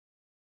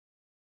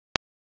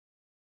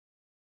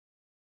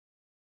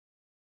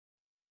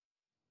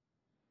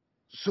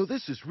So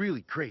this is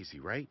really crazy,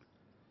 right?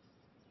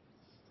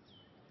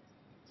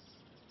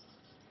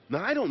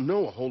 Now, I don't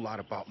know a whole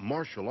lot about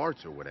martial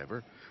arts or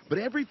whatever, but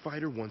every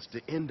fighter wants to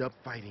end up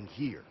fighting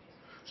here.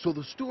 So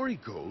the story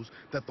goes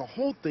that the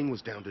whole thing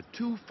was down to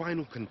two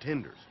final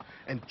contenders,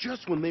 and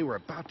just when they were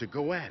about to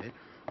go at it,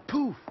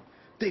 poof,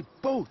 they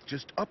both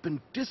just up and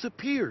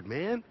disappeared,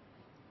 man.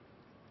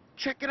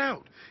 Check it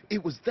out.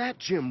 It was that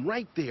gym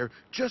right there,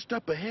 just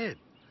up ahead.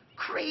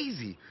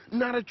 Crazy.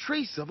 Not a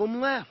trace of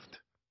them left.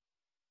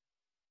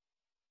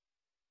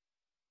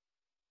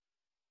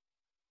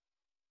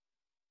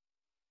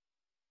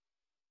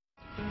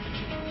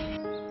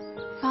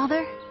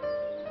 Father,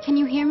 can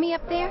you hear me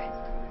up there?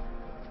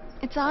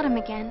 It's autumn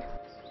again.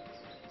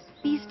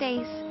 These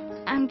days,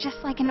 I'm just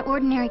like an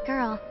ordinary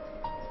girl.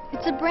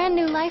 It's a brand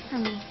new life for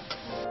me.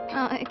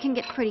 Oh, it can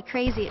get pretty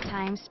crazy at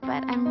times,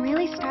 but I'm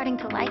really starting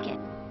to like it.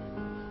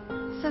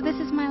 So this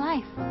is my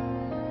life.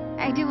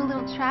 I do a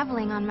little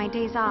traveling on my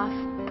days off.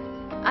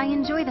 I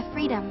enjoy the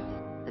freedom,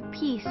 the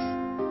peace,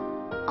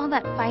 all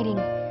that fighting.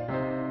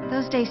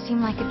 Those days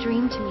seem like a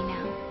dream to me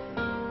now.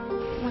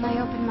 When I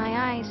open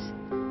my eyes,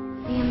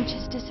 the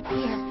images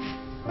disappear.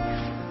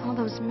 All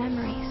those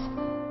memories.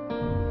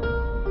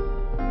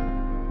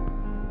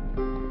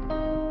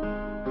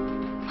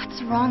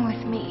 What's wrong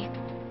with me?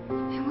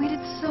 I waited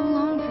so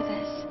long for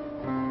this.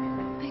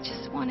 I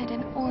just wanted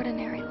an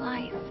ordinary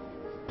life.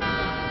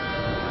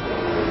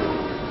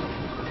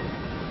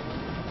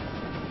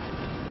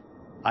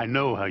 I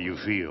know how you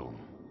feel,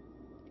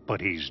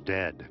 but he's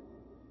dead.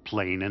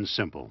 Plain and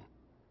simple.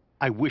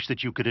 I wish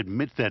that you could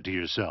admit that to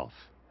yourself.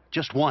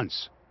 Just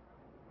once.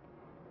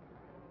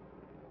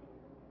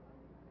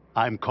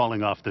 I'm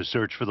calling off the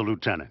search for the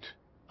lieutenant.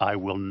 I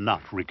will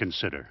not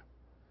reconsider.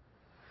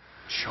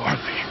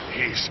 Charlie,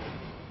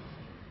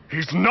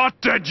 he's not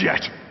dead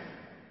yet!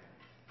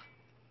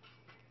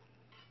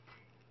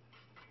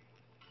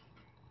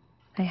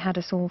 They had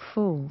us all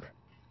fooled.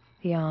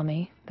 The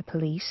army, the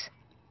police,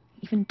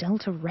 even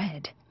Delta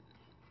Red.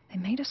 They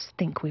made us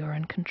think we were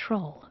in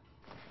control.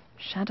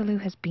 Shadaloo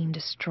has been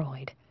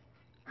destroyed.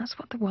 That's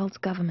what the world's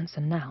governments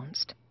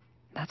announced.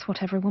 That's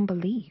what everyone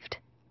believed.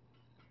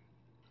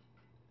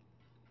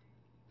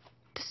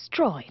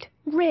 Destroyed?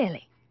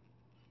 Really?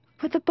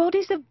 With the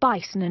bodies of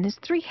Bison and his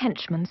 3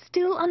 henchmen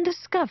still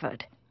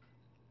undiscovered?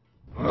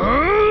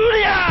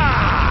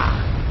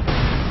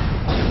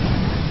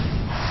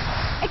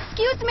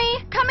 Excuse me!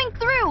 Coming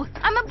through!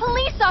 I'm a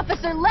police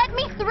officer! Let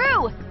me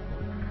through!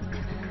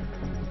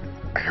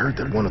 I heard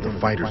that one of the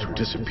fighters who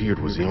disappeared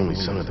was the only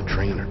son of the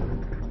trainer.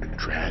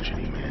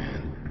 Tragedy,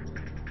 man.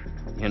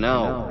 You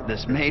know,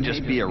 this may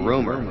just be a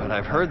rumor, but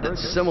I've heard that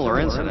similar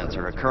incidents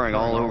are occurring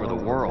all over the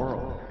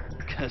world.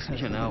 Because,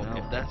 you know,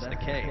 if that's the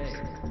case...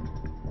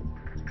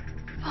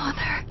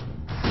 Father...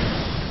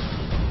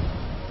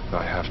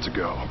 I have to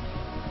go.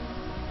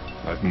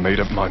 I've made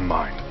up my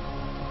mind.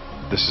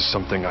 This is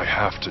something I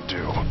have to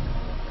do.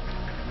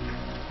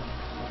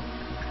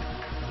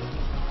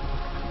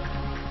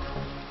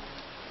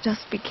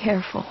 Just be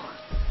careful.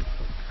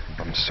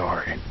 I'm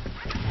sorry.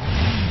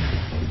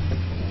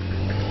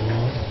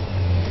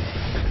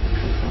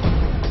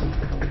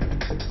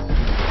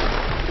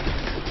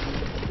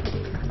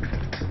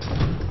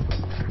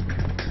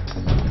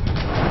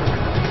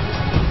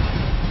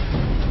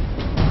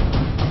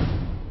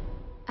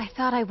 I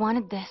thought I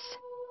wanted this.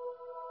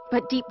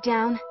 But deep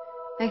down,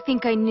 I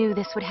think I knew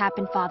this would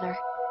happen, Father.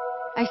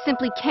 I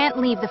simply can't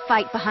leave the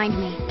fight behind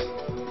me.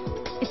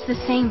 It's the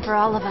same for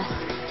all of us.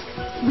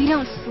 We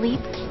don't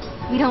sleep.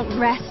 We don't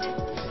rest.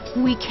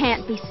 We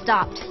can't be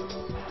stopped.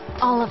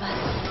 All of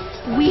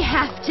us. We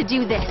have to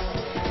do this.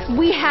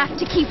 We have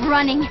to keep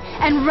running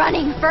and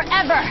running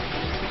forever.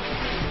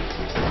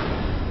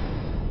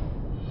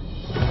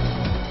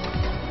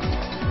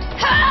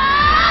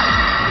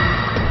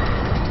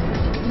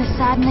 The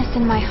sadness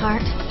in my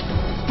heart,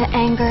 the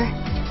anger,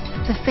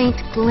 the faint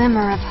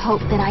glimmer of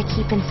hope that I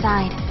keep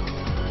inside.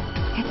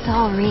 It's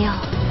all real.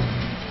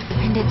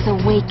 And it's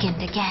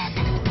awakened again.